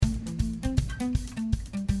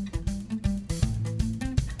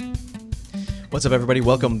What's up, everybody?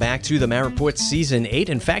 Welcome back to the Matt Report Season 8.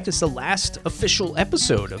 In fact, it's the last official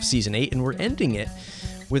episode of Season 8, and we're ending it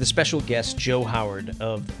with a special guest, Joe Howard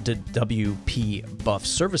of the WP Buff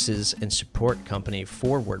Services and Support Company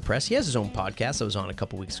for WordPress. He has his own podcast I was on a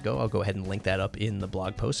couple weeks ago. I'll go ahead and link that up in the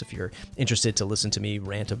blog post if you're interested to listen to me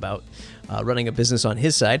rant about running a business on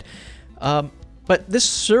his side. But this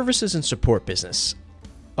services and support business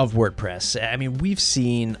of WordPress, I mean, we've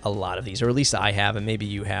seen a lot of these, or at least I have, and maybe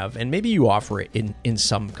you have, and maybe you offer it in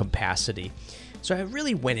some capacity. So I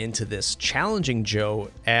really went into this challenging Joe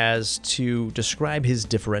as to describe his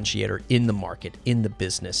differentiator in the market, in the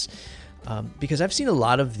business. Because I've seen a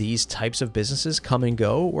lot of these types of businesses come and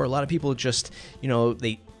go, where a lot of people just,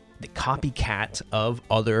 they copycat of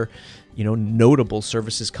other, notable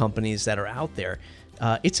services companies that are out there.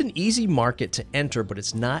 It's an easy market to enter, but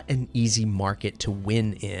it's not an easy market to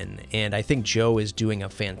win in. And I think Joe is doing a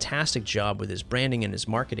fantastic job with his branding and his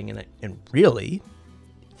marketing. And really,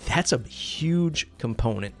 that's a huge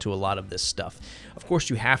component to a lot of this stuff. Of course,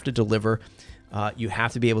 you have to deliver. You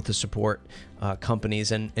have to be able to support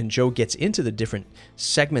companies. And Joe gets into the different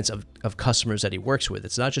segments of customers that he works with.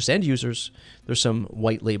 It's not just end users. There's some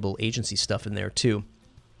white label agency stuff in there too.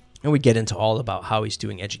 And we get into all about how he's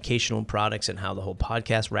doing educational products and how the whole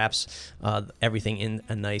podcast wraps everything in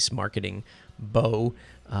a nice marketing bow.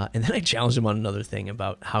 And then I challenged him on another thing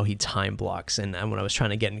about how he time blocks. And when I was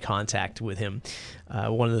trying to get in contact with him,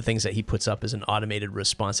 one of the things that he puts up is an automated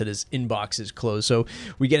response that his inbox is closed. So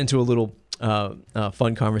we get into a little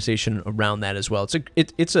fun conversation around that as well.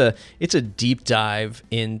 It's a deep dive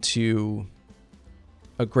into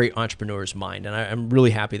a great entrepreneur's mind. And I'm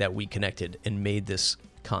really happy that we connected and made this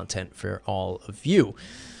content for all of you.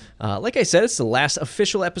 Like I said, it's the last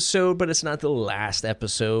official episode, but it's not the last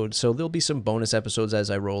episode. So there'll be some bonus episodes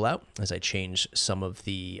as I roll out, as I change some of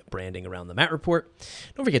the branding around the Matt Report.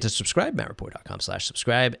 Don't forget to subscribe,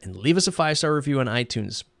 mattreport.com/subscribe, and leave us a 5-star review on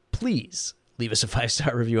iTunes. Please leave us a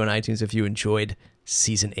 5-star review on iTunes if you enjoyed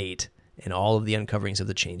Season 8 and all of the uncoverings of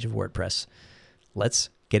the change of WordPress. Let's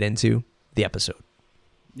get into the episode.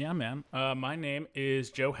 Yeah, man. My name is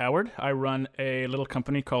Joe Howard. I run a little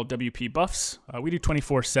company called WP Buffs. We do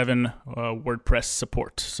 24/7 WordPress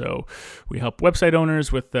support. So we help website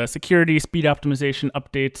owners with security, speed optimization,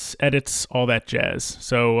 updates, edits, all that jazz.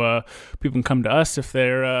 So people can come to us if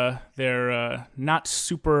they're not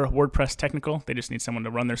super WordPress technical. They just need someone to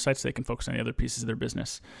run their site so they can focus on the other pieces of their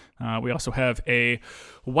business. We also have a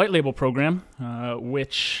white label program,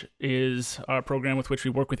 which is our program with which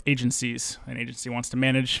we work with agencies. An agency wants to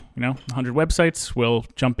manage 100 websites. We'll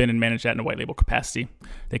jump in and manage that in a white label capacity.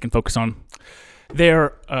 They can focus on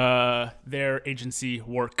their agency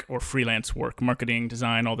work or freelance work, marketing,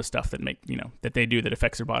 design, all the stuff that they do that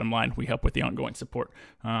affects their bottom line. We help with the ongoing support.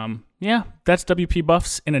 That's WP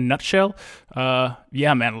Buffs in a nutshell.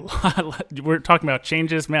 Man, we're talking about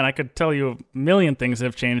changes. Man, I could tell you a million things that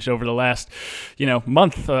have changed over the last,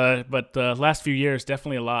 month, but last few years,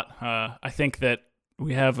 definitely a lot. I think that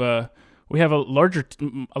we have a larger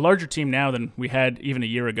team now than we had even a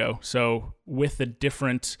year ago. So with the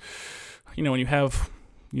different, when you have,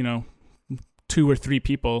 2 or 3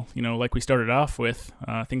 people, like we started off with,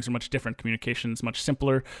 things are much different. Communication's much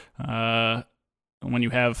simpler. When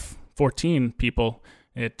you have 14 people,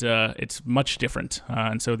 it's much different.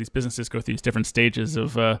 And so these businesses go through these different stages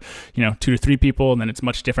of, 2 to 3 people, and then it's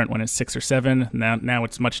much different when it's 6 or 7. Now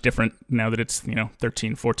it's much different now that it's,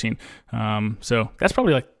 13, 14. So that's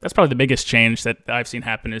probably the biggest change that I've seen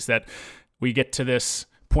happen, is that we get to this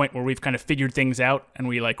point where we've kind of figured things out and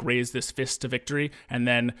we raise this fist to victory, and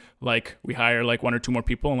then we hire 1 or 2 more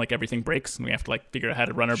people and everything breaks and we have to figure out how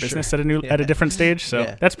to run our business at a different stage.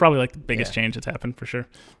 So that's probably the biggest change that's happened for sure.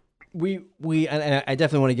 And I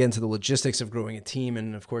definitely want to get into the logistics of growing a team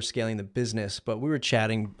and, of course, scaling the business. But we were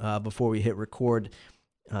chatting before we hit record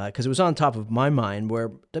because it was on top of my mind, where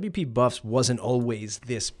WP Buffs wasn't always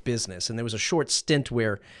this business. And there was a short stint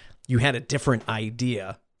where you had a different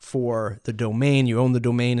idea for the domain. You owned the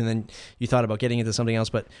domain, and then you thought about getting into something else.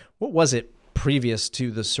 But what was it previous to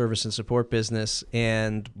the service and support business,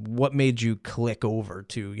 and what made you click over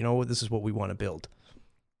to, this is what we want to build?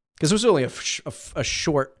 Because it was only a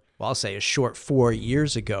short 4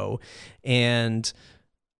 years ago. And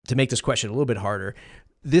to make this question a little bit harder,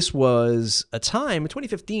 this was a time in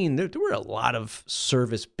 2015, there were a lot of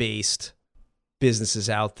service-based businesses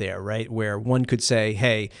out there, right? Where one could say,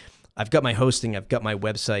 hey, I've got my hosting, I've got my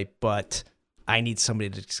website, but I need somebody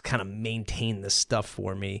to just kind of maintain this stuff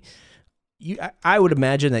for me. I would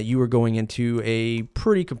imagine that you were going into a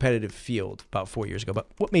pretty competitive field about 4 years ago, but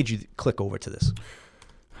what made you click over to this?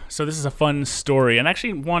 So this is a fun story, and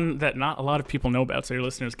actually one that not a lot of people know about, so your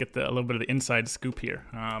listeners get a little bit of the inside scoop here.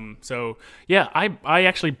 I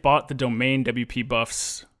actually bought the domain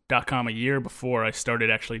WPBuffs.com a year before I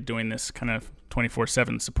started actually doing this kind of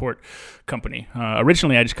 24/7 support company.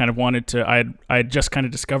 Originally, I just kind of wanted to. I had just kind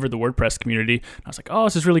of discovered the WordPress community. I was like, oh,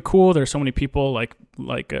 this is really cool. There's so many people like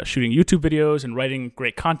shooting YouTube videos and writing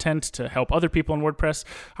great content to help other people in WordPress.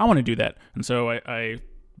 I want to do that, and so I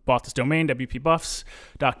bought this domain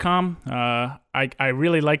WPBuffs.com. I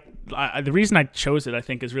really like the reason I chose it. I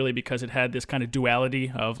think is really because it had this kind of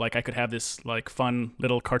duality of like I could have this like fun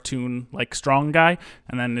little cartoon like strong guy,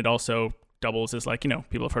 and then it also doubles as like,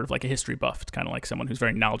 people have heard of like a history buff. It's kind of like someone who's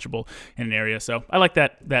very knowledgeable in an area. So I like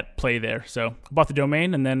that play there. So I bought the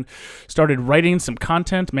domain and then started writing some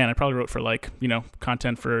content. Man, I probably wrote for like,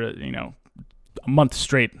 content for, a month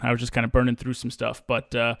straight. I was just kind of burning through some stuff.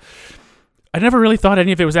 But I never really thought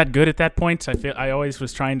any of it was that good at that point. I always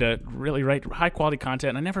was trying to really write high quality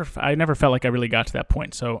content. And I never felt like I really got to that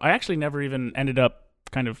point. So I actually never even ended up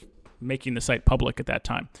kind of making the site public at that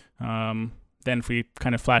time. Then if we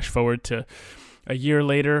kind of flash forward to a year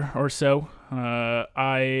later or so,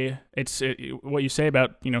 what you say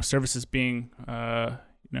about, services being,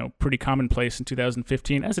 pretty commonplace in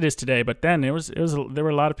 2015 as it is today. But then there were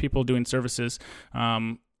a lot of people doing services.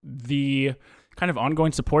 The kind of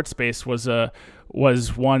ongoing support space was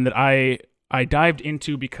one that I dived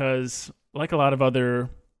into because like a lot of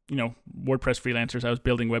other WordPress freelancers, I was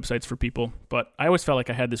building websites for people, but I always felt like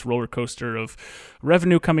I had this roller coaster of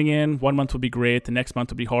revenue coming in. 1 month would be great. The next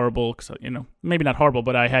month would be horrible. Because, maybe not horrible,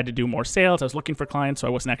 but I had to do more sales. I was looking for clients, so I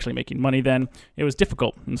wasn't actually making money then. It was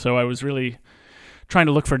difficult. And so I was really trying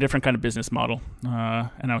to look for a different kind of business model.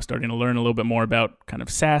 And I was starting to learn a little bit more about kind of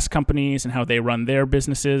SaaS companies and how they run their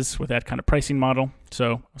businesses with that kind of pricing model.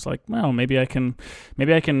 So I was like, well, maybe I can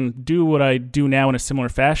do what I do now in a similar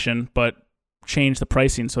fashion, but change the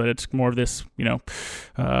pricing so that it's more of this,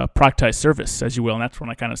 productized service, as you will. And that's when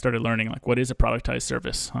I kind of started learning, like, what is a productized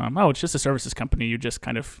service? It's just a services company. You just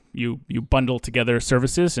kind of, you bundle together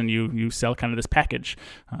services and you sell kind of this package.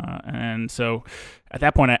 And so at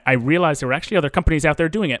that point, I realized there were actually other companies out there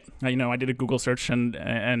doing it. I did a Google search, and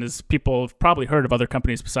as people have probably heard of other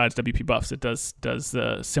companies besides WP Buffs, it does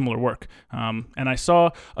similar work. And I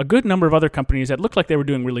saw a good number of other companies that looked like they were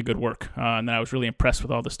doing really good work, and I was really impressed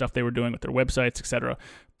with all the stuff they were doing with their websites, etc.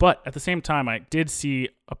 But at the same time, I did see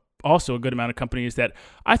also a good amount of companies that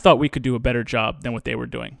I thought we could do a better job than what they were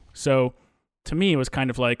doing. So to me, it was kind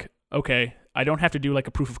of like, okay, I don't have to do like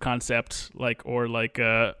a proof of concept,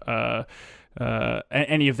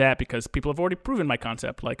 any of that, because people have already proven my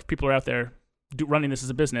concept. Like, people are out there running this as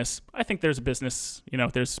a business. I think there's a business,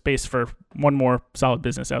 there's space for one more solid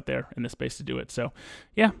business out there in this space to do it. So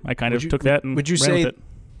yeah, I kind of took that and ran with it.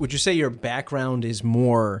 Would you say your background is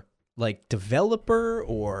more like developer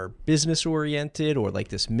or business oriented, or like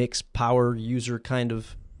this mixed power user kind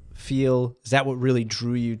of feel? Is that what really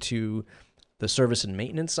drew you to the service and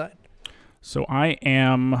maintenance side? So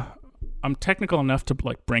I'm technical enough to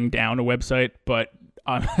like bring down a website, but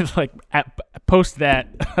post that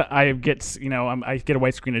I get a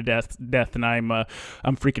white screen of death, and I'm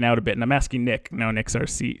freaking out a bit, and I'm asking Nick. No, Nick's our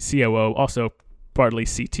COO, also partly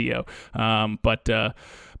CTO,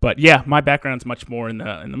 but yeah, my background's much more in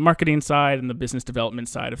the marketing side and the business development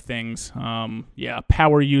side of things.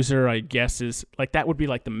 Power user, I guess, is like, that would be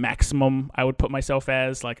like the maximum I would put myself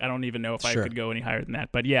as. Like, I don't even know if I could go any higher than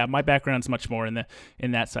that. But yeah, my background's much more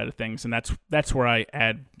in that side of things, and that's where I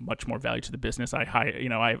add much more value to the business. I've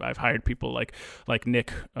hired people like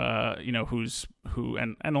Nick, who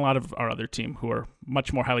and a lot of our other team who are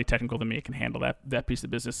much more highly technical than me, can handle that piece of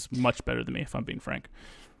the business much better than me, if I'm being frank.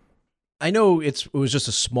 I know it was just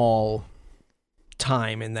a small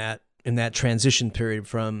time in that transition period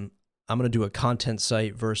from I'm going to do a content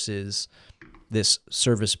site versus this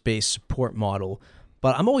service-based support model,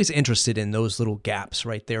 but I'm always interested in those little gaps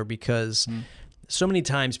right there, because so many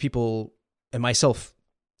times people, and myself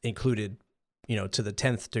included, to the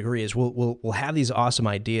 10th degree, is we'll have these awesome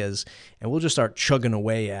ideas and we'll just start chugging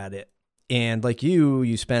away at it. And like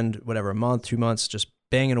you spend whatever, a month, 2 months just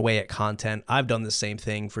banging away at content. I've done the same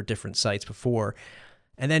thing for different sites before.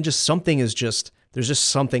 And then there's just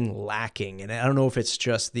something lacking. And I don't know if it's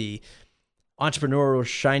just the entrepreneurial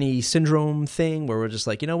shiny syndrome thing where we're just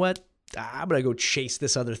like, you know what? I'm going to go chase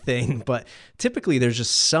this other thing. But typically there's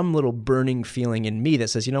just some little burning feeling in me that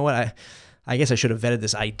says, you know what? I guess I should have vetted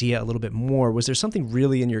this idea a little bit more. Was there something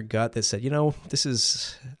really in your gut that said,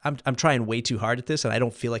 I'm trying way too hard at this and I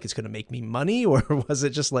don't feel like it's going to make me money? Or was it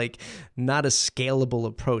just like not a scalable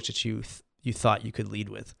approach that you thought you could lead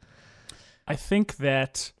with? I think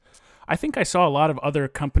I think I saw a lot of other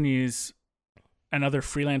companies and other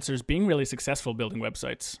freelancers being really successful building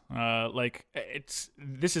websites.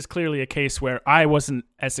 This is clearly a case where I wasn't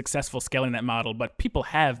as successful scaling that model, but people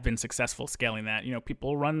have been successful scaling that. People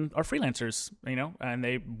are freelancers, and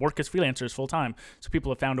they work as freelancers full time. So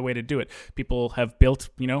people have found a way to do it. People have built,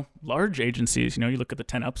 large agencies. You look at the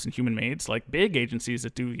 10ups and Human Maids, like big agencies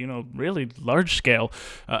that do, really large scale,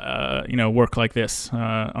 work like this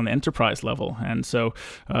on the enterprise level. And so,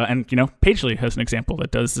 Pagely has an example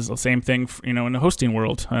that does the same thing, in the hosting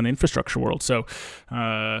world and the infrastructure world. So,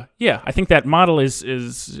 I think that model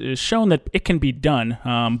is shown that it can be done,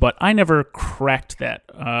 but I never cracked that.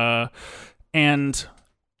 And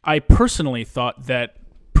I personally thought that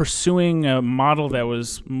pursuing a model that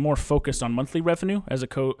was more focused on monthly revenue as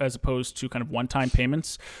opposed to kind of one-time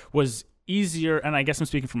payments was easier. And I guess I'm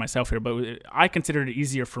speaking for myself here, but I considered it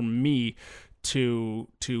easier for me to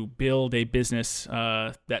build a business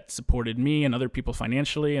that supported me and other people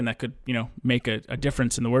financially, and that could make a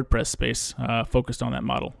difference in the WordPress space, focused on that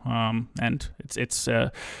model. And it's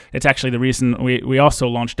actually the reason we also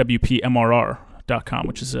launched WPMRR.com,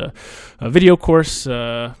 which is a video course,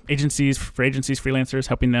 agencies, freelancers,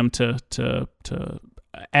 helping them to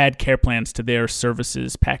add care plans to their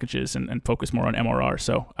services packages and focus more on MRR.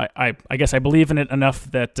 So I guess I believe in it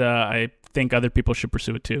enough that I think other people should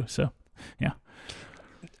pursue it too. So. Yeah.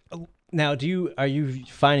 Now, are you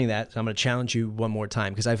finding that? So I'm going to challenge you one more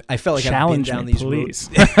time, because I felt like challenge I've been down me, these please.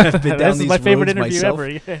 roads. I've been down This is my favorite roads interview myself, ever.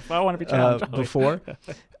 If I want to be challenged before.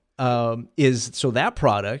 So that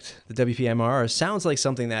product, the WPMR, sounds like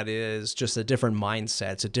something that is just a different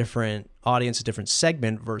mindset. It's a different audience, a different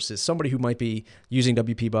segment versus somebody who might be using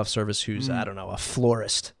WP Buff service who's, I don't know, a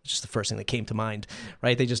florist. It's just the first thing that came to mind,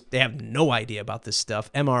 right? They have no idea about this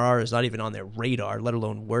stuff. MRR is not even on their radar, let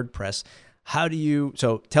alone WordPress.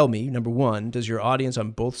 So tell me, number one, does your audience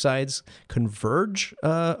on both sides converge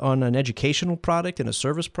on an educational product and a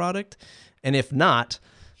service product? And if not,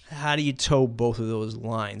 how do you toe both of those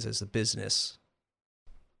lines as a business?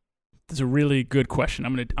 That's a really good question.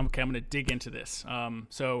 I'm gonna dig into this.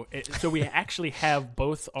 So we actually have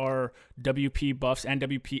both our WP Buffs and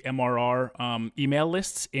WP MRR email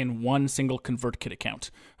lists in one single ConvertKit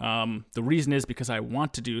account. The reason is because I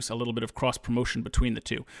want to do a little bit of cross promotion between the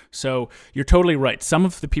two. So you're totally right. Some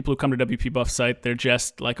of the people who come to WP Buff site, they're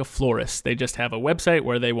just like a florist. They just have a website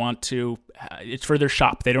where they want to. It's for their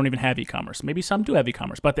shop. They don't even have e-commerce. Maybe some do have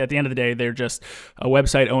e-commerce, but at the end of the day, they're just a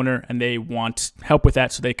website owner and they want help with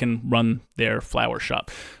that so they can run their flower shop.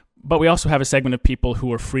 But we also have a segment of people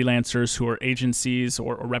who are freelancers, who are agencies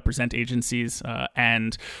or represent agencies,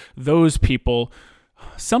 and those people,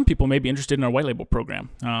 some people may be interested in our white label program.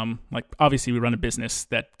 Like obviously we run a business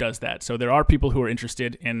that does that. So there are people who are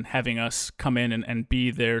interested in having us come in and be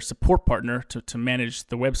their support partner to manage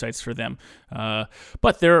the websites for them.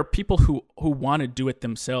 But there are people who want to do it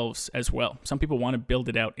themselves as well. Some people want to build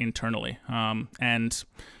it out internally. And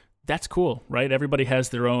that's cool, right? Everybody has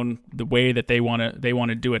the way that they want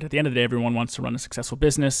to do it. At the end of the day, everyone wants to run a successful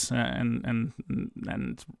business and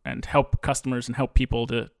help customers and help people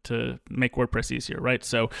to make WordPress easier, right?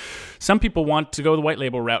 So some people want to go the white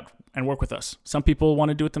label route and work with us. Some people want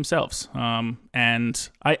to do it themselves. And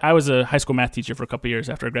I was a high school math teacher for a couple of years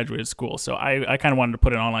after I graduated school. So I kind of wanted to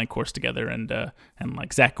put an online course together, and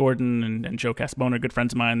like Zach Gordon and Joe Casabona are good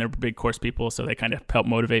friends of mine. They're big course people. So they kind of helped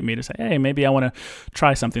motivate me to say, hey, maybe I want to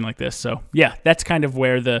try something like this. So yeah, that's kind of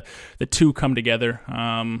where the two come together.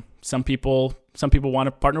 Some people want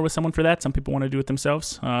to partner with someone for that. Some people want to do it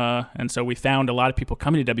themselves. And so we found a lot of people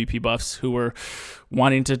coming to WP Buffs who were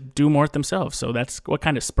wanting to do more themselves. So that's what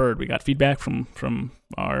kind of spurred. We got feedback from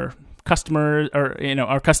our customers,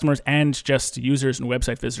 our customers and just users and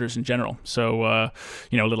website visitors in general. So a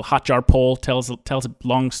little Hotjar poll tells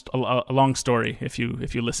a long story if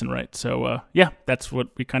you listen right. So that's what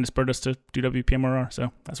we kind of spurred us to do WPMRR.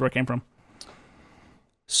 So that's where it came from.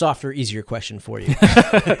 Softer, easier question for you.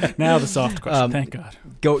 Now the soft question. Thank God.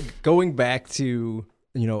 Going back to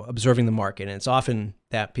observing the market, and it's often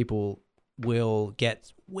that people will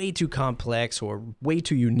get way too complex or way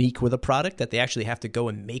too unique with a product that they actually have to go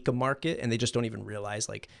and make a market, and they just don't even realize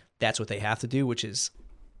like that's what they have to do, which is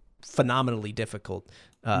phenomenally difficult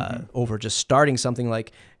over just starting something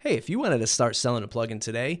like, hey, if you wanted to start selling a plugin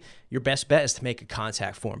today, your best bet is to make a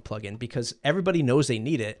contact form plugin, because everybody knows they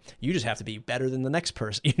need it. You just have to be better than the next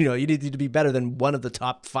person. You need to be better than one of the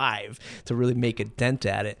top 5 to really make a dent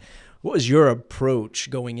at it. What was your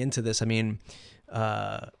approach going into this? I mean,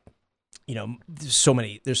 there's so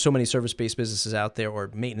many service-based businesses out there,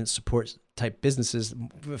 or maintenance support type businesses,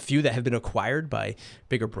 a few that have been acquired by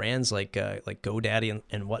bigger brands like GoDaddy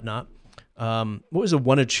and whatnot. what was the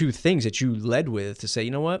one or two things that you led with to say,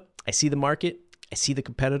 you know what, I see the market, I see the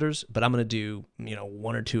competitors, but I'm going to do,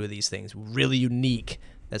 one or two of these things really unique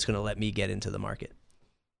that's going to let me get into the market?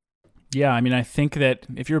 Yeah, I mean, I think that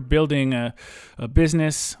if you're building a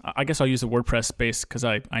business, I guess I'll use the WordPress space because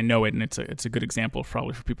I know it, and it's a good example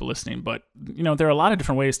probably for people listening. But there are a lot of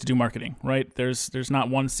different ways to do marketing, right? There's not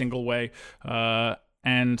one single way,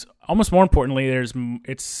 and almost more importantly,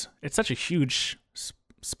 it's such a huge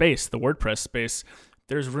space, the WordPress space.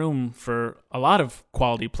 There's room for a lot of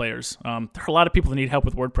quality players. There are a lot of people that need help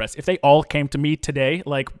with WordPress. If they all came to me today,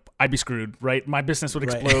 I'd be screwed, right? My business would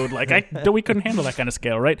explode. We couldn't handle that kind of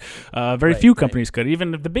scale, right? Very few companies could.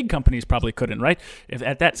 Even the big companies probably couldn't, right? If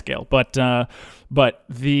at that scale. But the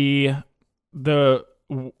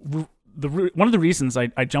one of the reasons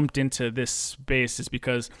I jumped into this space is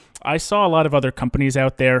because I saw a lot of other companies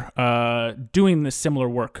out there doing this similar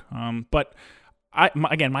work. But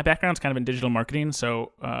my background's kind of in digital marketing,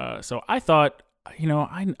 so I thought,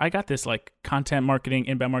 I got this content marketing,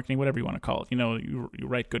 inbound marketing, whatever you want to call it. You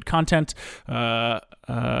write good content,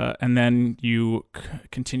 and then you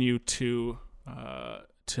continue to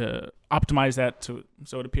optimize that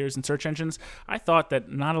so it appears in search engines. I thought that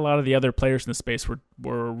not a lot of the other players in the space were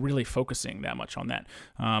really focusing that much on that.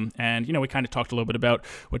 And we kind of talked a little bit about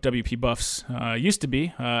what WP Buffs used to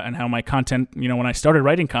be, and how my content, when I started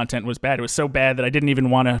writing content, was bad. It was so bad that I didn't even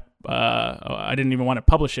want to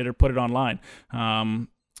publish it or put it online.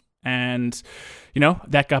 And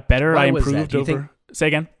that got better. Why I improved over. Say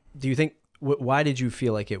again. Do you think? Why did you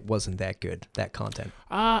feel like it wasn't that good, that content?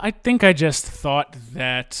 I think I just thought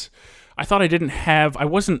that I didn't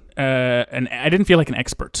feel like an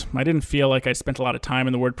expert. I didn't feel like I spent a lot of time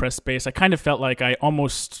in the WordPress space. I kind of felt like I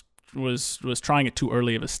almost was trying at too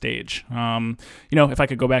early of a stage. If I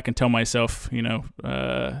could go back and tell myself, go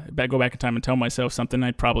back in time and tell myself something,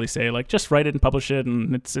 I'd probably say just write it and publish it,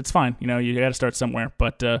 and it's fine. You got to start somewhere.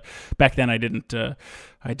 But back then I didn't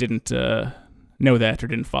know that or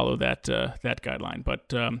didn't follow that guideline.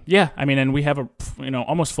 But and we have a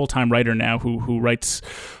almost full-time writer now who writes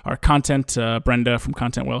our content. Brenda from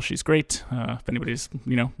Content Well, she's great. If anybody's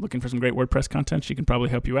looking for some great WordPress content, she can probably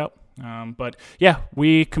help you out. But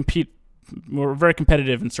we compete. We're very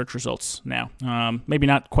competitive in search results now. Maybe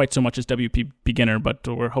not quite so much as WP Beginner, but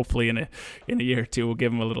we're hopefully in a year or two we'll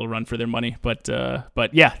give them a little run for their money. But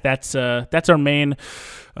that's our main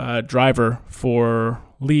driver for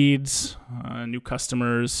leads, new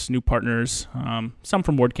customers, new partners, some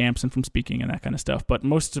from WordCamps and from speaking and that kind of stuff. But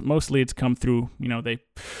most leads come through, they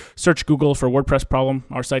search Google for a WordPress problem.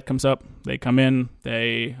 Our site comes up. They come in.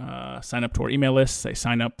 They sign up to our email list. They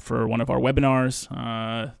sign up for one of our webinars.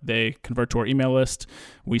 They convert to our email list.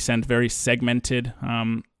 We send very segmented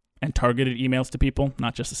and targeted emails to people,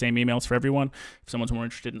 not just the same emails for everyone. If someone's more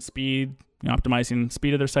interested in speed, optimizing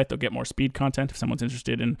speed of their site, they'll get more speed content. If someone's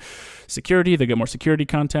interested in security, they'll get more security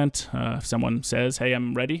content. If someone says, hey,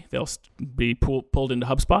 I'm ready, they'll be pulled into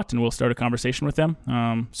HubSpot and we'll start a conversation with them.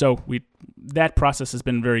 That process has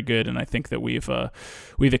been very good, and I think that we've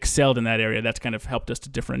excelled in that area. That's kind of helped us to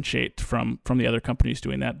differentiate from the other companies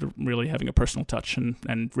doing that, really having a personal touch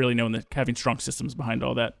and really knowing that having strong systems behind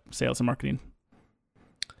all that sales and marketing.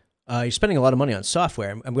 You're spending a lot of money on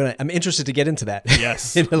software. I'm interested to get into that.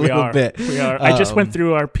 Yes, in a little bit. We are. I just went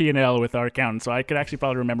through our P&L with our accountant, so I could actually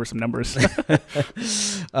probably remember some numbers.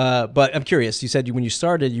 But I'm curious. You said when you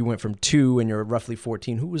started, you went from 2 and you're roughly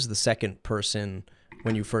 14. Who was the second person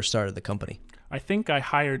when you first started the company? I think I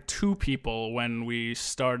hired 2 people when we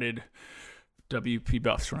started WP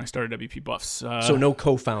Buffs, when I started WP Buffs. So no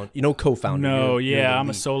co-founder? No, I'm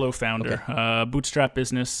a solo founder. Okay. Bootstrap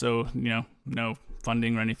business, so, no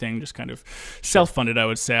funding or anything, just kind of self-funded, I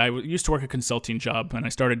would say. I used to work a consulting job, and I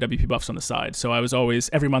started WP Buffs on the side. So I was always,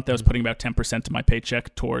 every month I was putting about 10% of my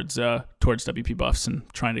paycheck towards WP Buffs and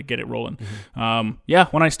trying to get it rolling. Mm-hmm.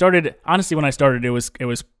 When I started, it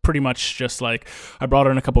was pretty much just I brought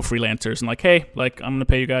in a couple freelancers and hey, I'm going to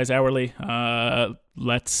pay you guys hourly.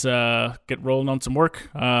 Let's get rolling on some work.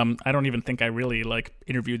 I don't even think I really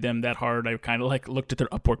interviewed them that hard. I kind of looked at their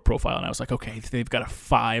Upwork profile and I was like, okay, they've got a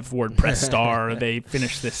 5 WordPress star. They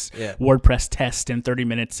finished this WordPress test in 30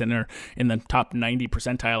 minutes and are in the top 90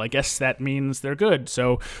 percentile. I guess that means they're good.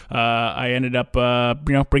 So I ended up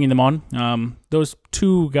bringing them on. Those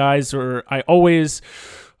 2 guys I always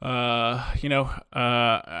they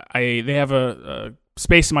have a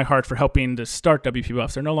space in my heart for helping to start WP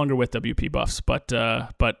Buffs. They're no longer with WP Buffs, but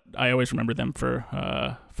I always remember them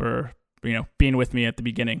for being with me at the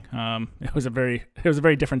beginning. It was a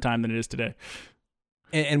very different time than it is today.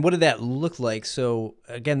 And what did that look like? So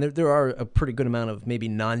again, there are a pretty good amount of maybe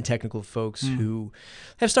non-technical folks who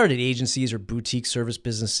have started agencies or boutique service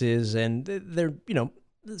businesses, and they're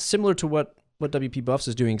similar to what WP Buffs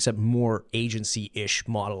is doing, except more agency-ish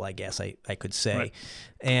model, I guess I could say. Right.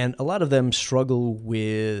 And a lot of them struggle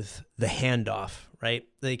with the handoff, right?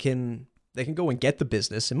 They can go and get the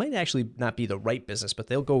business. It might actually not be the right business, but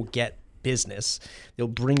they'll go get business. They'll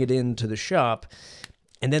bring it into the shop,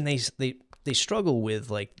 and then they struggle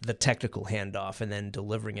with like the technical handoff and then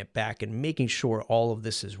delivering it back and making sure all of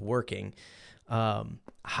this is working.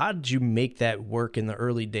 How did you make that work in the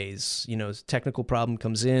early days? Technical problem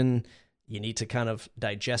comes in, you need to kind of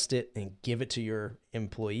digest it and give it to your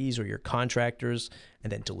employees or your contractors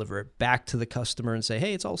and then deliver it back to the customer and say,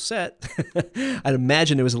 hey, it's all set. I'd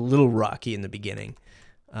imagine it was a little rocky in the beginning.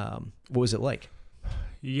 What was it like?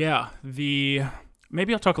 Yeah,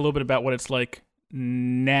 maybe I'll talk a little bit about what it's like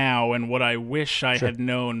now and what I wish I had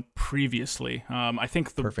known previously. I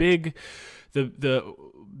think the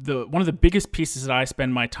one of the biggest pieces that I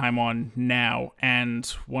spend my time on now, and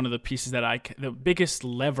one of the pieces that the biggest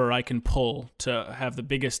lever I can pull to have the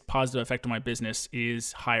biggest positive effect on my business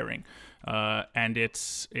is hiring. And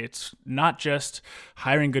it's not just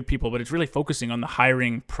hiring good people, but it's really focusing on the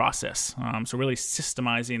hiring process. So really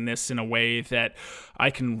systemizing this in a way that I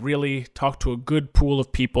can really talk to a good pool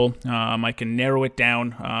of people. I can narrow it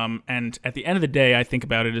down. And at the end of the day, I think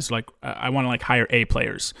about it as like, I want to like hire A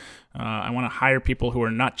players. I want to hire people who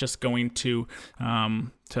are not just going to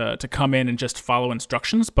come in and just follow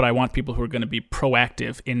instructions, but I want people who are going to be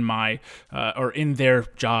proactive in or in their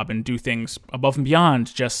job and do things above and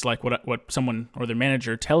beyond just like what someone or their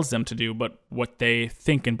manager tells them to do, but what they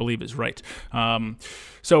think and believe is right.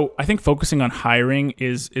 So I think focusing on hiring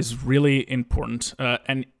is really important,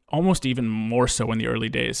 and almost even more so in the early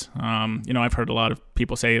days. I've heard a lot of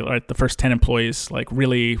people say like the first 10 employees like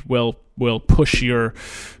really will push your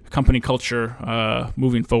company culture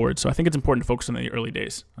moving forward. So I think it's important to focus on the early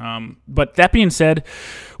days. But that being said,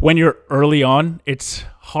 when you're early on, it's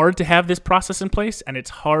hard to have this process in place, and it's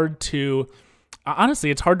hard to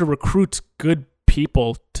recruit good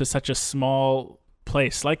people to such a small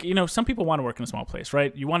place. Like, some people want to work in a small place,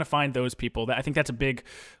 right? You want to find those people. I think that's a big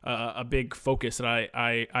focus that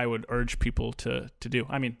I would urge people to do.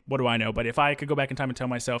 I mean, what do I know? But if I could go back in time and tell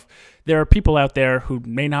myself, there are people out there who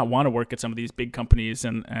may not want to work at some of these big companies,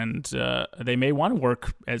 and they may want to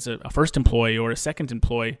work as a first employee or a second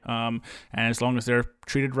employee. And as long as they're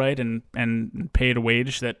treated right and paid a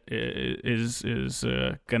wage that is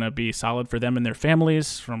going to be solid for them and their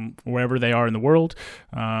families from wherever they are in the world.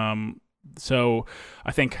 So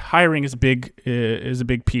I think hiring is a big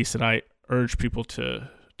piece that I urge people to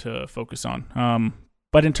focus on.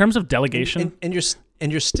 But in terms of delegation, and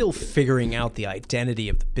you're still figuring out the identity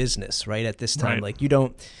of the business, right? At this time, right. Like you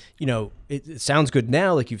don't, it sounds good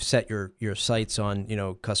now. Like you've set your sights on,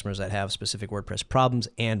 customers that have specific WordPress problems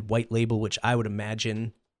and white label, which I would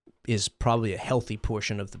imagine is probably a healthy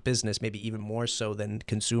portion of the business, maybe even more so than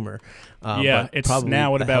consumer. It's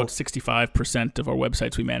now at about 65% of our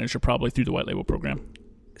websites we manage are probably through the white label program.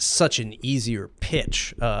 Such an easier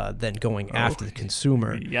pitch than going after the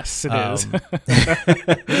consumer. Yes, it is.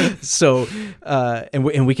 So,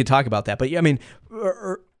 and we could talk about that. But yeah, I mean,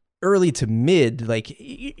 early to mid, like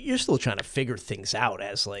you're still trying to figure things out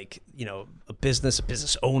as like, a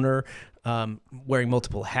business owner, wearing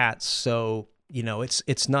multiple hats. So,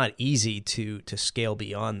 it's not easy to scale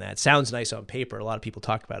beyond that. Sounds nice on paper. A lot of people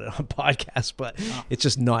talk about it on podcasts, but it's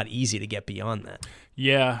just not easy to get beyond that.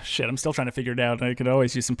 Yeah, shit. I'm still trying to figure it out. I could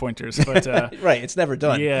always use some pointers, but right, it's never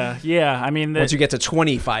done. Yeah. I mean, once you get to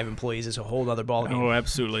 25 employees, it's a whole other ballgame. Oh,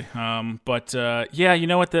 absolutely. But you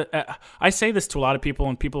know what? I say this to a lot of people,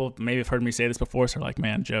 and people maybe have heard me say this before, so they're like,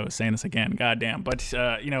 "Man, Joe is saying this again. Goddamn!" But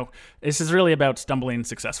this is really about stumbling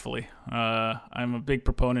successfully. I'm a big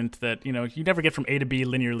proponent that you never get from A to B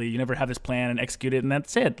linearly. You never have this plan and execute it, and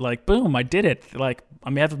that's it. Like, boom, I did it. Like,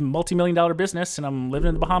 I have a multi-million-dollar business, and I'm living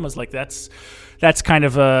in the Bahamas. Like, that's kind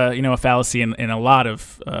of a fallacy in a lot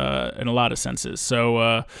of senses.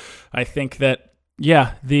 So I think that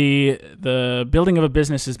the building of a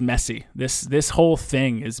business is messy. This whole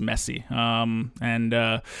thing is messy.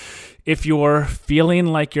 And if you're feeling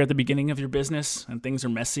like you're at the beginning of your business and things are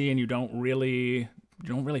messy and you don't really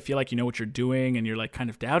feel like you know what you're doing, and you're like kind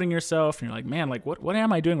of doubting yourself, and you're like, man, like what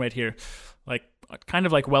am I doing right here? Like, kind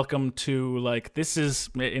of like, welcome to like, this is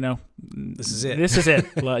it. This is it.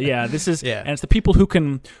 Yeah, this is, and it's the people who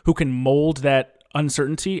can mold that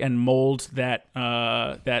uncertainty and mold that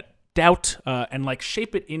doubt and like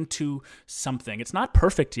shape it into something. It's not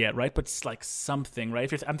perfect yet, right? But it's like something,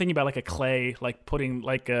 right? I'm thinking about like a clay, like putting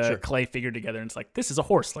like a clay figure together, and it's like, this is a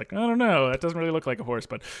horse. Like, I don't know, that doesn't really look like a horse,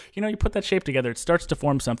 but you put that shape together, it starts to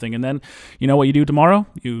form something, and then you know what you do tomorrow?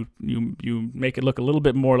 You make it look a little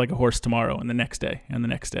bit more like a horse tomorrow, and the next day, and the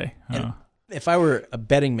next day. If I were a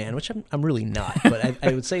betting man, which I'm really not, but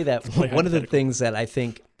I would say that one of the things that I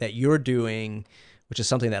think that you're doing, which is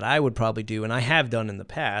something that I would probably do, and I have done in the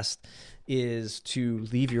past, is to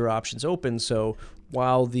leave your options open. So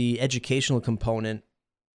while the educational component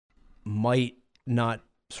might not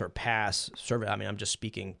surpass service, I mean, I'm just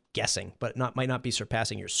guessing, but might not be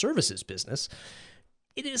surpassing your services business,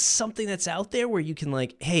 it is something that's out there where you can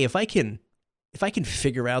like, hey, if I can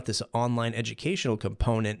figure out this online educational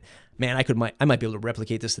component, man, I might be able to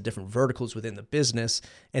replicate this to different verticals within the business.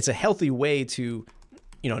 And it's a healthy way to,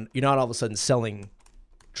 you're not all of a sudden selling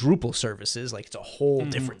Drupal services, like it's a whole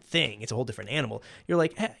different thing. It's a whole different animal. You're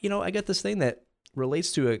like, hey, I got this thing that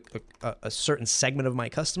relates to a certain segment of my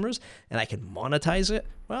customers, and I can monetize it.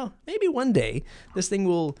 Well, maybe one day this thing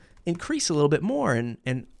will increase a little bit more, and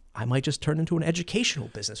I might just turn into an educational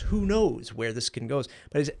business. Who knows where this can go?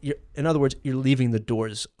 But in other words, you're leaving the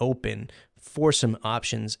doors open for some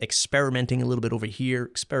options, experimenting a little bit over here,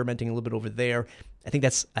 experimenting a little bit over there. I think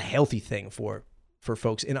that's a healthy thing for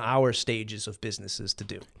folks in our stages of businesses to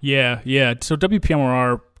do. Yeah. So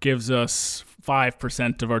WPMRR gives us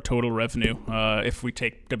 5% of our total revenue if we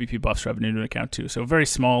take WP Buff's revenue into account too. So very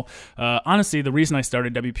small. Honestly, the reason I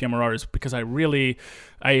started WPMRR is because I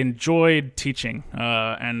enjoyed teaching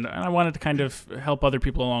and I wanted to kind of help other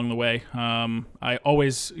people along the way. I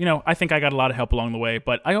always, I think I got a lot of help along the way,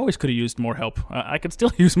 but I always could have used more help. I could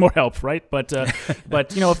still use more help, right? But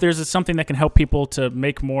if there's something that can help people to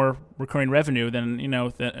make more recurring revenue, then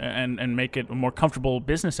and make it a more comfortable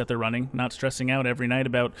business that they're running, not stressing out every night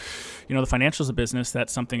about the financials of business,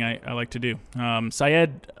 that's something I like to do.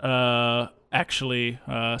 Syed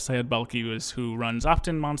Balki is who runs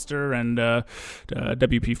Opt-in Monster and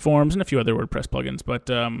WP Forms and a few other WordPress plugins, but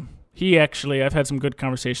I've had some good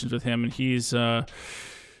conversations with him, and he's kind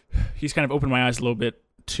of opened my eyes a little bit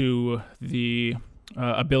to the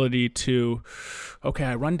ability to, okay,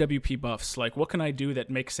 I run WP Buffs. Like, what can I do that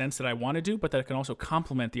makes sense that I want to do, but that can also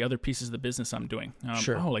complement the other pieces of the business I'm doing?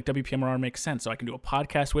 Sure. Oh, like WPMRR makes sense. So I can do a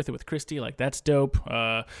podcast with Christy. Like, that's dope.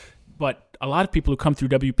 But a lot of people who come through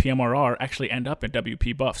WPMRR actually end up at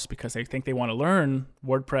WP Buffs because they think they want to learn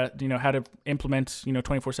WordPress, how to implement,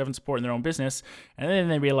 24/7 support in their own business. And then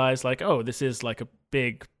they realize like, oh, this is like a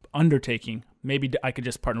big undertaking. Maybe I could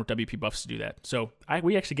just partner with WP Buffs to do that. So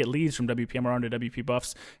we actually get leads from WPMRR to WP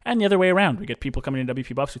Buffs, and the other way around. We get people coming into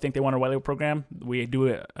WP Buffs who think they want a white label program. We do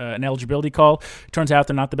an eligibility call. Turns out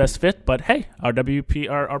they're not the best fit, but hey,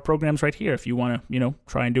 our program's right here if you want to,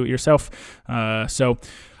 try and do it yourself. So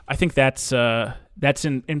I think that's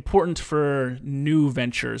important for new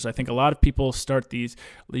ventures. I think a lot of people start these.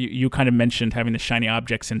 You kind of mentioned having the shiny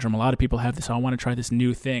object syndrome. A lot of people have this, I want to try this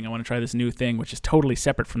new thing. I want to try this new thing, which is totally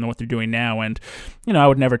separate from what they're doing now. And, I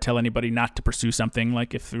would never tell anybody not to pursue something.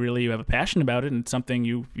 Like if really you have a passion about it and something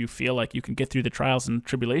you feel like you can get through the trials and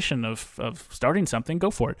tribulation of starting something,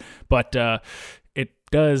 go for it. But it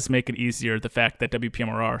does make it easier, the fact that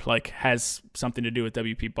WPMRR has something to do with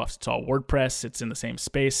WP Buffs. It's all WordPress. It's in the same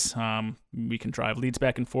space. We can drive leads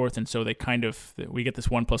back and forth, and so we get this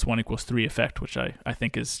 1 + 1 = 3 effect, which I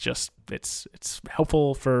think is just it's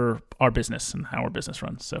helpful for our business and how our business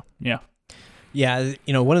runs. So yeah. Yeah,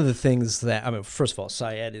 one of the things that first of all,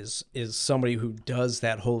 Syed is somebody who does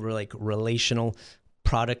that whole relational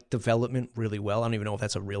product development really well. I don't even know if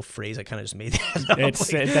that's a real phrase. I kind of just made that up.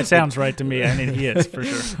 That sounds right to me. I mean, he is for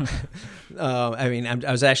sure.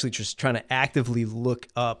 I was actually just trying to actively look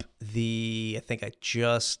up I think I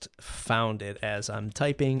just found it as I'm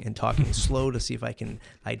typing and talking slow to see if I can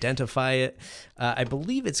identify it. I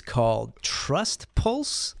believe it's called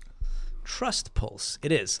TrustPulse. TrustPulse.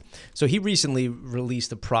 It is. So he recently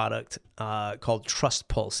released a product called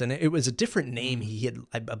TrustPulse, and it was a different name.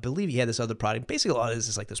 I believe he had this other product. Basically, all it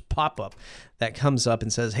is like this pop-up that comes up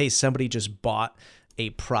and says, hey, somebody just bought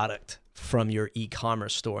a product from your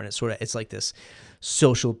e-commerce store, and it's like this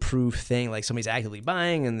social proof thing, like somebody's actively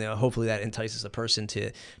buying, and hopefully that entices the person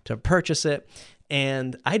to purchase it.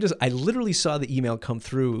 And I literally saw the email come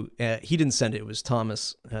through. He didn't send it. It was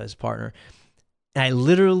Thomas, his partner. And I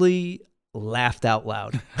literally laughed out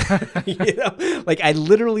loud. Like I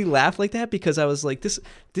literally laughed like that because I was like, this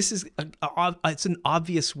is it's an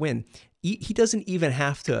obvious win. He doesn't even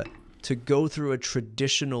have to go through a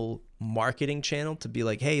traditional marketing channel to be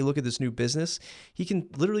like, hey, look at this new business. He can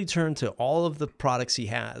literally turn to all of the products he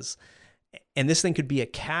has And this thing could be a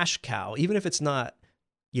cash cow, even if it's not,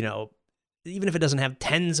 even if it doesn't have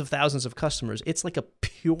tens of thousands of customers, it's like a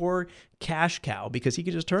pure cash cow because he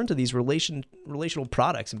could just turn to these relational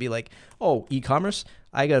products and be like, oh, e-commerce,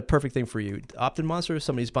 I got a perfect thing for you. Opt-in Monster,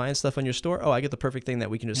 somebody's buying stuff on your store. Oh, I get the perfect thing that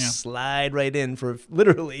we can just slide right in for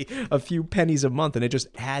literally a few pennies a month, and it just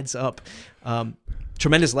adds up.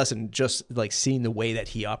 Tremendous lesson, just like seeing the way that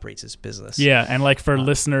he operates his business. Yeah, and like for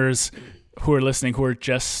listeners who are listening, who are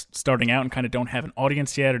just starting out and kind of don't have an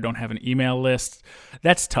audience yet or don't have an email list,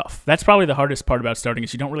 that's tough. That's probably the hardest part about starting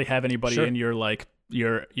is you don't really have anybody in your like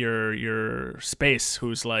your space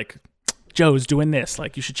who's like, Joe's doing this,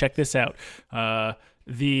 like you should check this out. Once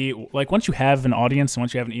you have an audience and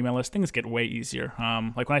once you have an email list, things get way easier.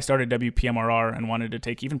 Like when I started WPMRR and wanted to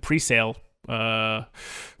take even pre-sale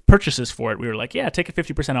purchases for it, we were like, yeah, take it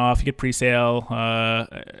 50% off. You get pre-sale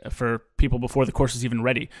for people before the course is even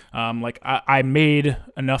ready. We made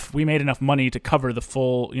enough money to cover the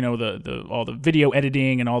full, all the video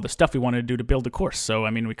editing and all the stuff we wanted to do to build the course. So, I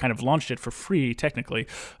mean, we kind of launched it for free technically.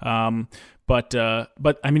 But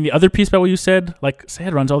I mean, the other piece about what you said, like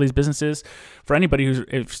Syed runs all these businesses. For anybody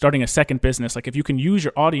who's starting a second business, like if you can use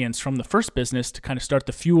your audience from the first business to kind of start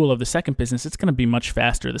the fuel of the second business, it's going to be much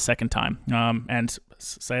faster the second time. And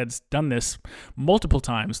Syed's done this multiple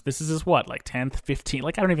times. This is his like 10th, 15th,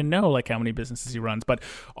 like I don't even know like how many businesses he runs. But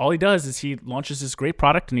all he does is he launches this great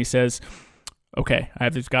product and he says, okay,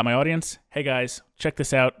 I've got my audience. Hey guys, check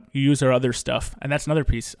this out. You use our other stuff. And that's another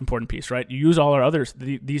important piece, right? You use all our others,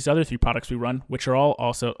 these other 3 products we run, which are all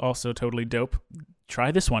also totally dope.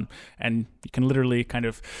 Try this one. And you can literally kind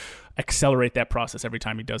of accelerate that process every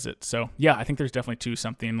time he does it. So yeah, I think there's definitely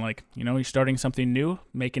something like, you're starting something new,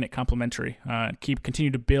 making it complementary.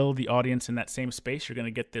 Continue to build the audience in that same space. You're going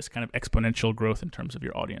to get this kind of exponential growth in terms of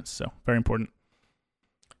your audience. So very important.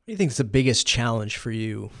 What do you think is the biggest challenge for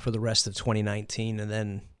you for the rest of 2019 and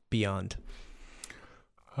then beyond?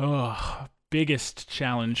 Oh, biggest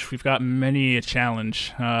challenge. We've got many a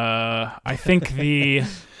challenge. I think there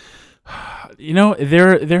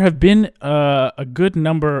have been a good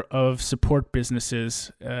number of support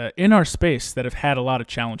businesses in our space that have had a lot of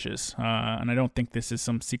challenges, and I don't think this is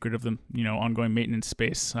some secret of the ongoing maintenance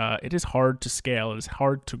space. It is hard to scale. It is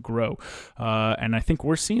hard to grow, and I think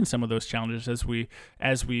we're seeing some of those challenges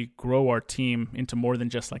as we grow our team into more than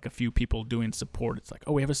just like a few people doing support. It's like,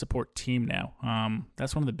 oh, we have a support team now.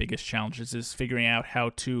 That's one of the biggest challenges is figuring out how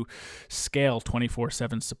to scale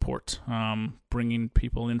 24/7 support, bringing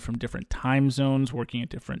people in from different time zones, working at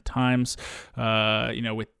different times,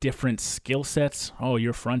 with different skill sets. Oh,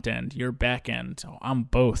 you're front end, you're back end. Oh, I'm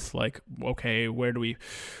both. Like, okay, where do we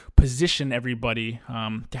position everybody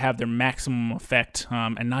to have their maximum effect,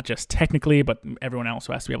 and not just technically, but everyone else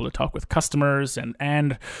who has to be able to talk with customers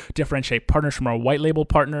and differentiate partners from our white label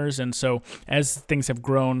partners. And so as things have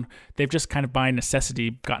grown, they've just kind of by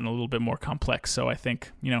necessity gotten a little bit more complex. So I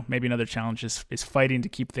think, maybe another challenge is fighting to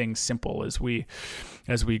keep things simple as we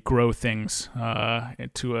grow things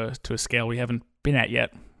to a scale we haven't been at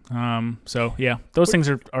yet. So yeah, those things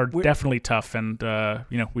are definitely tough, and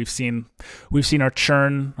we've seen our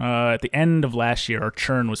churn at the end of last year. Our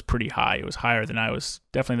churn was pretty high. It was higher than I was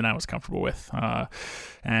comfortable with. Like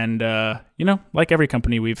every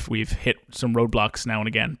company, we've hit some roadblocks now and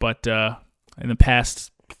again. But in the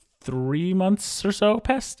past 3 months or so,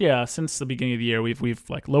 since the beginning of the year, we've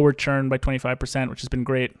like lowered churn by 25%, which has been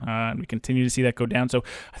great, and we continue to see that go down. So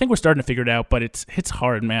I think we're starting to figure it out, but it's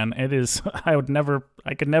hard, man. It is. I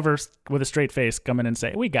could never, with a straight face, come in and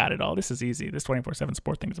say we got it all. This is easy. This 24/7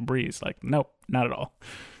 support thing is a breeze. Like, nope, not at all.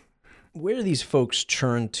 Where do these folks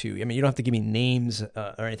churn to? I mean, you don't have to give me names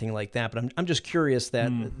or anything like that, but I'm just curious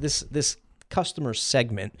that this customer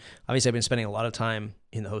segment. Obviously, I've been spending a lot of time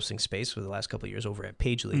in the hosting space for the last couple of years over at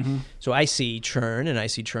Pagely. Mm-hmm. So I see churn, and I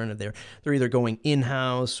see churn of they're either going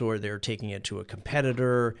in-house or they're taking it to a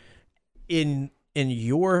competitor. In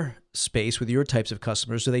your space with your types of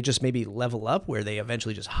customers, do they just maybe level up where they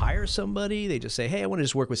eventually just hire somebody? They just say, hey, I want to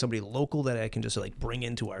just work with somebody local that I can just like bring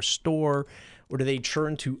into our store, or do they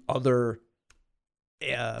churn to other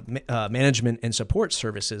management and support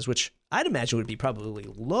services, which I'd imagine would be probably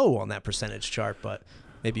low on that percentage chart, but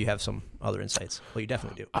maybe you have some other insights. Well, you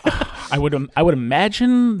definitely do. I would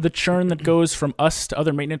imagine the churn that goes from us to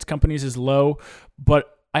other maintenance companies is low,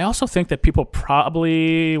 but I also think that people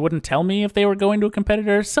probably wouldn't tell me if they were going to a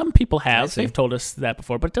competitor. Some people have. They've told us that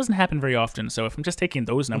before, but it doesn't happen very often. So if I'm just taking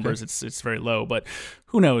those numbers, it's very low. But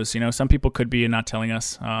who knows? Some people could be not telling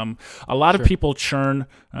us. A lot of people churn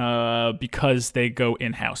because they go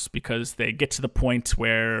in-house, because they get to the point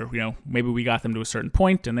where, maybe we got them to a certain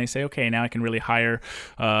point and they say, okay, now I can really hire,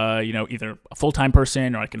 either a full-time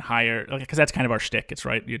person, or I can hire, because that's kind of our shtick.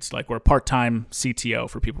 It's like we're a part-time CTO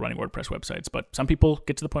for people running WordPress websites. But some people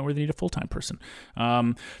get to the point where they need a full-time person.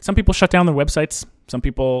 Some people shut down their websites. Some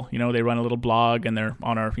people, they run a little blog and they're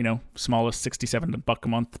on our, smallest $67 a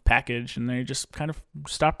month package, and they just kind of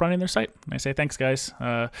stop running their site. And I say, thanks, guys.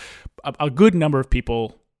 A good number of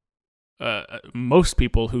people, most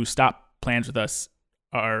people who stop plans with us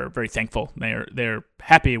are very thankful. They're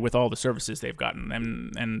happy with all the services they've gotten,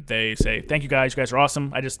 and they say, thank you guys. You guys are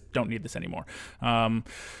awesome. I just don't need this anymore.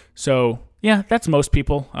 So yeah, that's most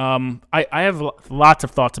people. I have lots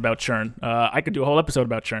of thoughts about churn. I could do a whole episode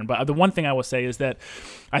about churn, but the one thing I will say is that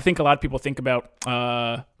I think a lot of people think about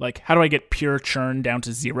how do I get pure churn down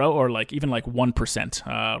to 0, or even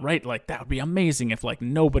 1%, right? Like that would be amazing if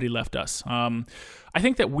nobody left us. I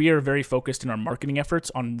think that we are very focused in our marketing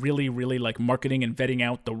efforts on really, really marketing and vetting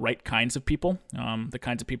out the right kinds of people, the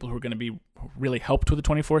kinds of people who are going to be really helped with a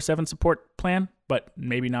 24/7 support plan, but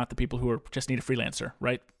maybe not the people who just need a freelancer,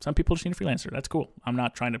 right? Some people just need a freelancer. That's cool. I'm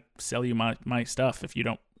not trying to sell you my stuff if you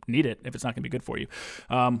don't need it, if it's not going to be good for you.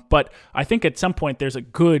 But I think at some point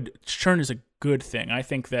churn is a good thing. I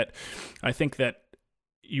think that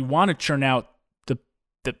you want to churn out the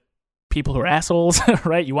people who are assholes,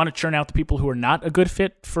 right? You want to churn out the people who are not a good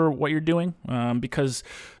fit for what you're doing, because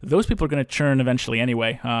those people are going to churn eventually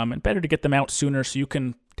anyway. And better to get them out sooner so you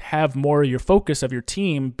can have more of your focus of your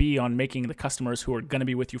team be on making the customers who are going to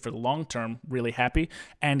be with you for the long term really happy,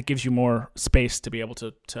 and gives you more space to be able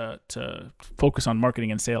to focus on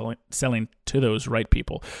marketing and selling to those right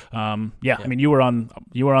people. I mean, you were on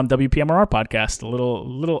WPMRR podcast a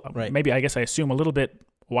little right. Maybe I guess I assume a little bit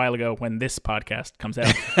while ago when this podcast comes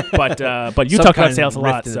out, but you talk about sales a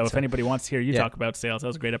lot. So if anybody wants to hear you talk about sales, that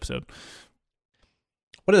was a great episode.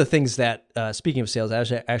 One of the things that, speaking of sales, I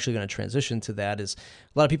was actually going to transition to that, is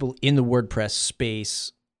a lot of people in the WordPress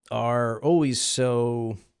space are always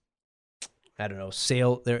so, I don't know,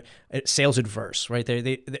 they're sales adverse, right?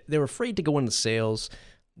 They're afraid to go into sales.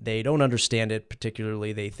 They don't understand it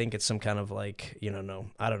particularly. They think it's some kind of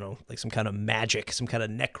some kind of magic, some kind of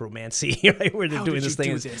necromancy, right? Where they're doing this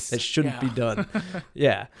thing that shouldn't be done.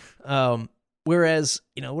 Yeah. Whereas,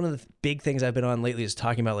 one of the big things I've been on lately is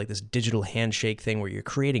talking about this digital handshake thing where you're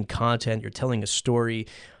creating content, you're telling a story,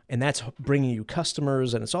 and that's bringing you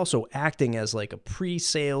customers, and it's also acting as a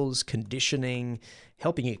pre-sales conditioning,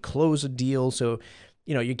 helping you close a deal. So,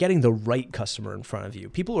 you're getting the right customer in front of you.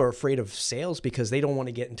 People are afraid of sales because they don't want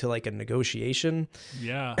to get into a negotiation,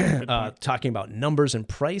 talking about numbers and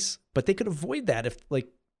price, but they could avoid that if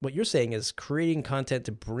what you're saying is creating content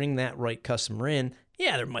to bring that right customer in.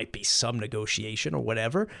 Yeah, there might be some negotiation or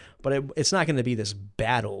whatever, but it's not going to be this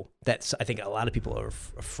battle that I think a lot of people are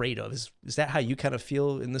afraid of. Is that how you kind of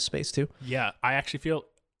feel in this space too? Yeah, I actually feel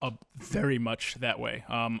very much that way.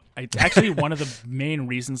 It's actually one of the main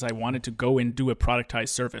reasons I wanted to go and do a productized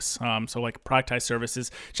service. Productized service is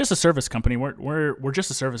just a service company. We're just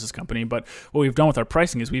a services company, but what we've done with our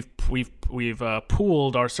pricing is we've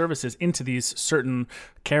pooled our services into these certain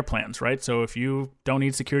care plans, right? So if you don't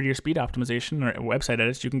need security or speed optimization or website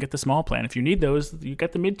edits, you can get the small plan. If you need those, you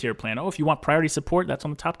get the mid-tier plan. If you want priority support, that's on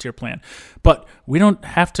the top tier plan. But we don't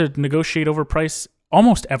have to negotiate over price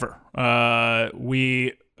almost ever.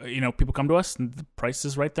 People come to us and the price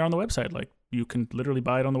is right there on the website. You can literally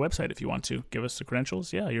buy it on the website if you want to. Give us the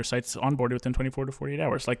credentials. Yeah, your site's onboarded within 24 to 48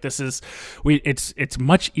 hours. It's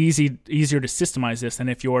much easier to systemize this than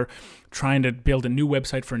if you're trying to build a new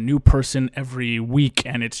website for a new person every week,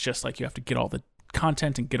 and it's just you have to get all the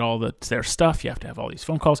content and get all their stuff. You have to have all these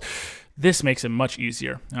phone calls. This makes it much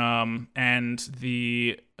easier. And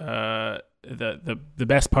the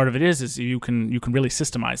best part of it is you can really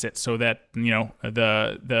systemize it so that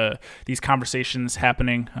these conversations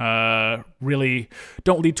happening really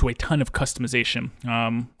don't lead to a ton of customization.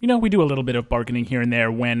 We do a little bit of bargaining here and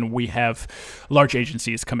there when we have large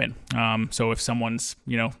agencies come in. So if someone's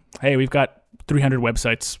hey, we've got 300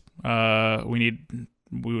 websites,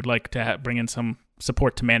 we would like to bring in some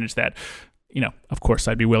support to manage that. Of course,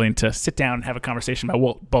 I'd be willing to sit down and have a conversation about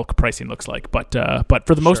what bulk pricing looks like. But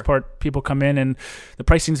for the most part, people come in and the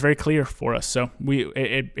pricing is very clear for us. So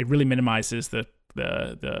it really minimizes the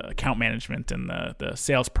account management and the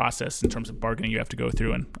sales process in terms of bargaining you have to go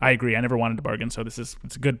through. And I agree, I never wanted to bargain, so it's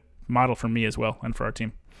a good model for me as well and for our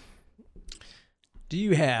team. Do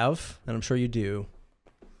you have, and I'm sure you do,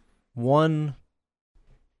 one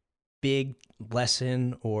big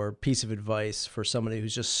lesson or piece of advice for somebody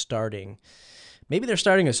who's just starting? Maybe they're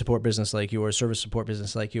starting a support business like yours, service support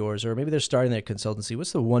business like yours, or maybe they're starting their consultancy.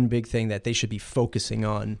 What's the one big thing that they should be focusing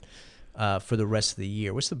on for the rest of the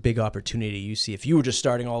year? What's the big opportunity you see if you were just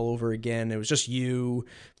starting all over again? It was just you,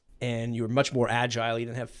 and you were much more agile. You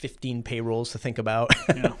didn't have 15 payrolls to think about.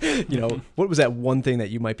 Yeah. What was that one thing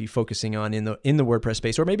that you might be focusing on in the WordPress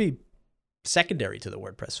space, or maybe secondary to the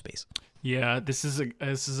WordPress space? Yeah, this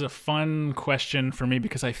is a fun question for me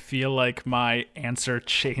because I feel like my answer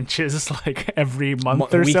changes like every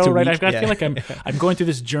month or so, right? I feel like I'm going through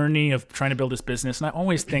this journey of trying to build this business, and I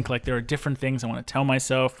always think like there are different things I want to tell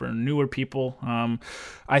myself or newer people.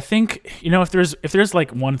 I think if there's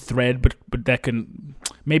like one thread, but that can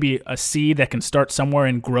maybe a seed that can start somewhere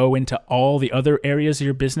and grow into all the other areas of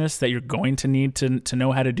your business that you're going to need to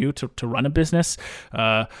know how to do to run a business.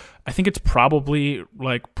 I think it's probably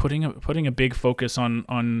like putting a big focus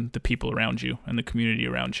on the people around you and the community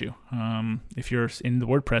around you. If you're in the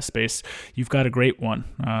WordPress space, you've got a great one.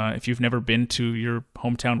 If you've never been to your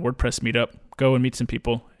hometown WordPress meetup, go and meet some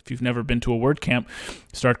people. If you've never been to a WordCamp,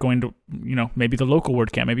 start going to, maybe the local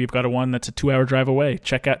WordCamp. Maybe you've got one that's a 2-hour drive away.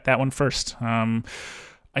 Check out that one first.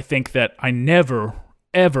 I think that I never,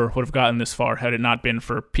 ever would have gotten this far had it not been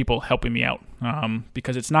for people helping me out.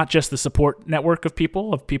 Because it's not just the support network of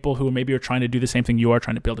people who maybe are trying to do the same thing you are,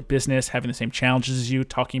 trying to build a business, having the same challenges as you,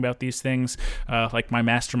 talking about these things, like my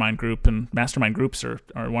mastermind group. And mastermind groups are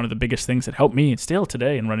one of the biggest things that help me still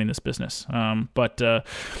today in running this business. But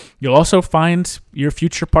you'll also find your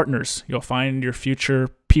future partners. You'll find your future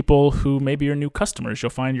people who maybe are new customers.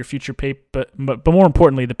 You'll find your future but more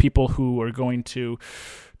importantly, the people who are going to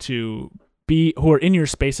who are in your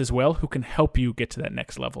space as well, who can help you get to that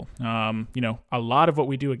next level. A lot of what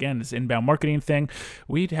we do, again, is inbound marketing thing.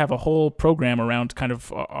 We have a whole program around kind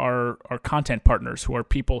of our content partners, who are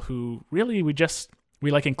people who really we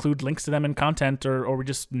like include links to them in content, or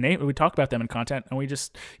we talk about them in content, and we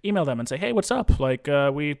just email them and say, hey, what's up? Like,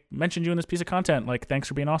 we mentioned you in this piece of content. Like, thanks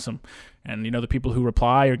for being awesome. And, the people who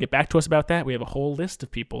reply or get back to us about that, we have a whole list of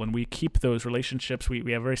people, and we keep those relationships. We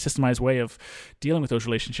have a very systemized way of dealing with those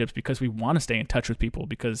relationships because we want to stay in touch with people,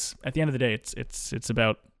 because at the end of the day, it's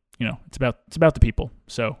about it's about the people.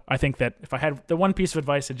 So I think that if I had the one piece of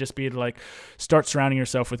advice, it'd just be to like start surrounding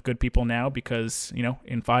yourself with good people now, because,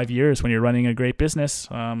 in 5 years when you're running a great business,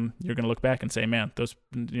 you're going to look back and say, man, those,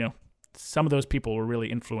 some of those people were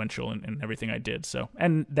really influential in everything I did. So,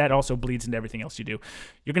 and that also bleeds into everything else you do.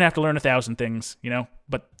 You're going to have to learn 1,000 things,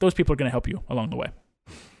 but those people are going to help you along the way.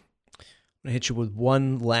 I'm going to hit you with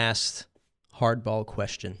one last hardball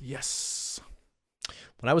question. Yes.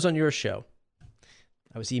 When I was on your show,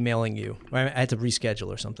 I was emailing you. I had to reschedule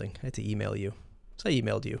or something. I had to email you. So I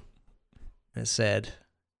emailed you and said,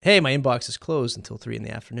 hey, my inbox is closed until 3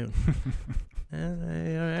 p.m. All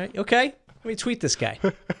right, okay. Let me tweet this guy.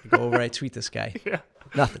 I go over, I tweet this guy. Yeah.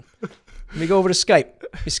 Nothing. Let me go over to Skype.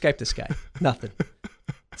 Let me Skype this guy. Nothing.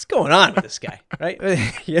 What's going on with this guy, right?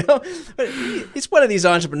 It's one of these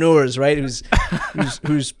entrepreneurs, right,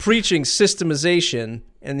 who's preaching systemization,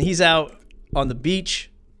 and he's out on the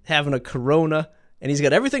beach having a Corona, and he's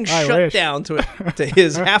got everything shut down to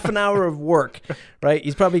his half an hour of work, right?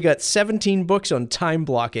 He's probably got 17 books on time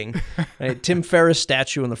blocking, right? Tim Ferriss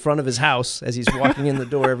statue in the front of his house as he's walking in the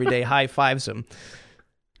door every day, high fives him.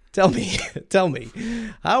 Tell me,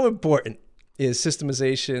 how important is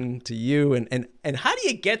systemization to you, and how do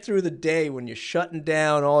you get through the day when you're shutting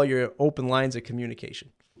down all your open lines of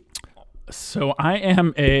communication? So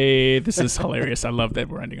this is hilarious. I love that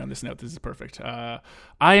we're ending on this note. This is perfect. I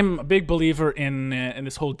am a big believer in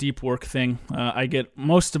this whole deep work thing. I get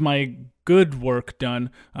most of my good work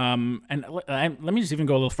done. And let me just even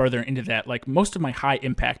go a little further into that. Like most of my high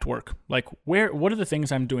impact work, like what are the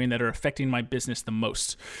things I'm doing that are affecting my business the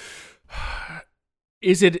most?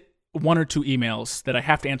 Is it 1 or 2 emails that I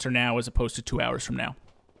have to answer now as opposed to 2 hours from now?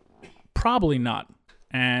 Probably not.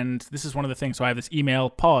 And this is one of the things. So I have this email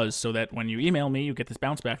pause so that when you email me, you get this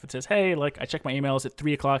bounce back that says, hey, like I check my emails at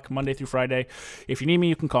 3:00 Monday through Friday. If you need me,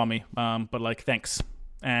 you can call me. But like, thanks.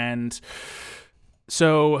 And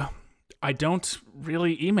so I don't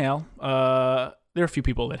really email. There are a few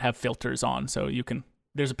people that have filters on. So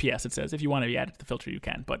there's a PS that says, if you want to be added to the filter, you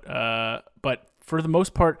can. But for the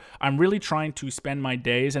most part, I'm really trying to spend my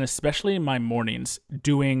days, and especially in my mornings,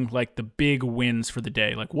 doing like the big wins for the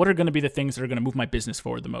day. Like, what are going to be the things that are going to move my business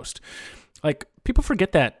forward the most? Like, people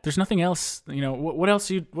forget that there's nothing else. What else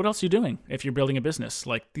are you doing if you're building a business?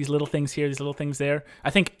 Like, these little things here, these little things there. I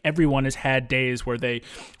think everyone has had days where they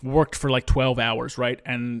worked for like 12 hours, right?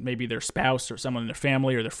 And maybe their spouse or someone in their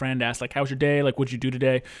family or their friend asked, like, how's your day? Like, what'd you do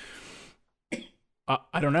today?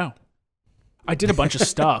 I don't know. I did a bunch of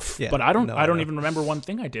stuff, but I don't even remember one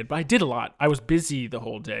thing I did, but I did a lot. I was busy the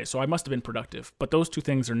whole day, so I must have been productive. But those two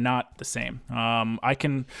things are not the same. I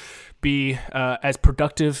can be as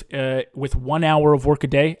productive with 1 hour of work a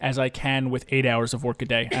day as I can with 8 hours of work a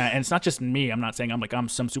day. And it's not just me. I'm not saying I'm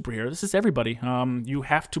some superhero. This is everybody. You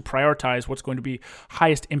have to prioritize what's going to be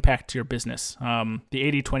highest impact to your business. The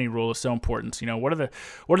 80-20 rule is so important. What are the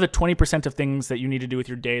 20% of things that you need to do with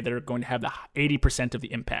your day that are going to have the 80% of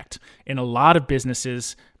the impact? In a lot of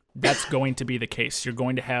businesses, that's going to be the case. You're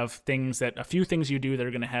going to have a few things you do that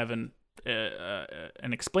are going to have an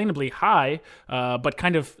explainably high, but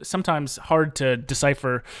kind of sometimes hard to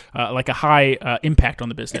decipher, like a high impact on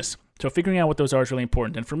the business. So figuring out what those are is really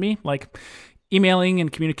important. And for me, like emailing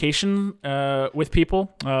and communication with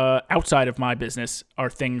people outside of my business are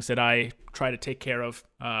things that I try to take care of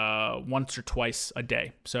once or twice a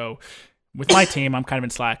day. So with my team, I'm kind of in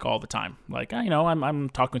Slack all the time. Like, I'm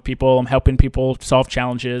talking with people, I'm helping people solve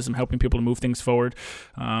challenges, I'm helping people to move things forward.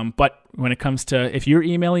 But when it comes to, if you're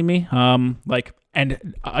emailing me,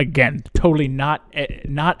 and again, totally not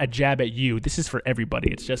a jab at you. This is for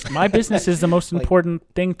everybody. It's just my business is the most important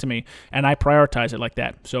thing to me, and I prioritize it like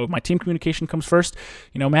that. So my team communication comes first.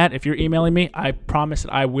 Matt, if you're emailing me, I promise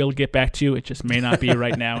that I will get back to you. It just may not be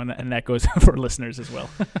right now, and that goes for listeners as well.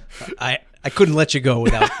 I couldn't let you go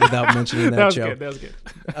without mentioning that, Joe. That was good.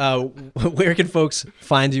 Where can folks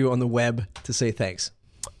find you on the web to say thanks?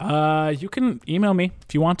 You can email me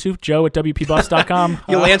if you want to, joe@wpbuffs.com.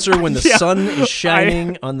 You'll answer when the sun is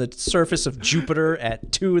shining on the surface of Jupiter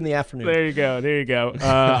at 2 p.m. There you go.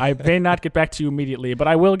 I may not get back to you immediately, but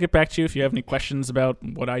I will get back to you if you have any questions about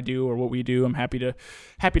what I do or what we do. I'm happy to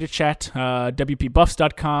chat.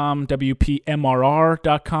 wpbuffs.com, wpmrr.com,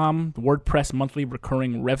 WordPress monthly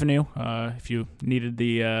recurring revenue. If you needed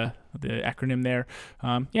the acronym there.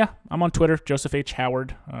 I'm on Twitter, Joseph H.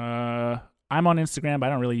 Howard. I'm on Instagram, but I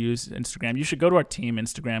don't really use Instagram. You should go to our team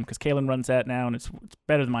Instagram because Kaylin runs that now, and it's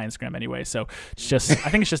better than my Instagram anyway. So I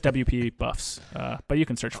think it's just WP Buffs, but you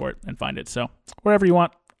can search for it and find it. So wherever you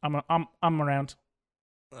want, I'm around.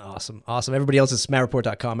 Awesome. Everybody else is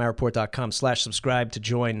mattreport.com, mattreport.com/subscribe to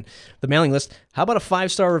join the mailing list. How about a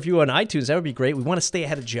 5-star review on iTunes? That would be great. We want to stay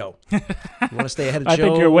ahead of Joe. I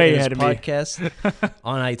think you're way ahead of me. Podcast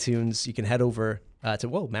on iTunes. You can head over to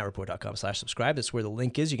mattreport.com/subscribe. That's where the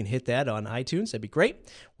link is. You can hit that on iTunes. That'd be great.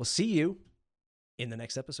 We'll see you in the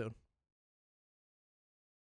next episode.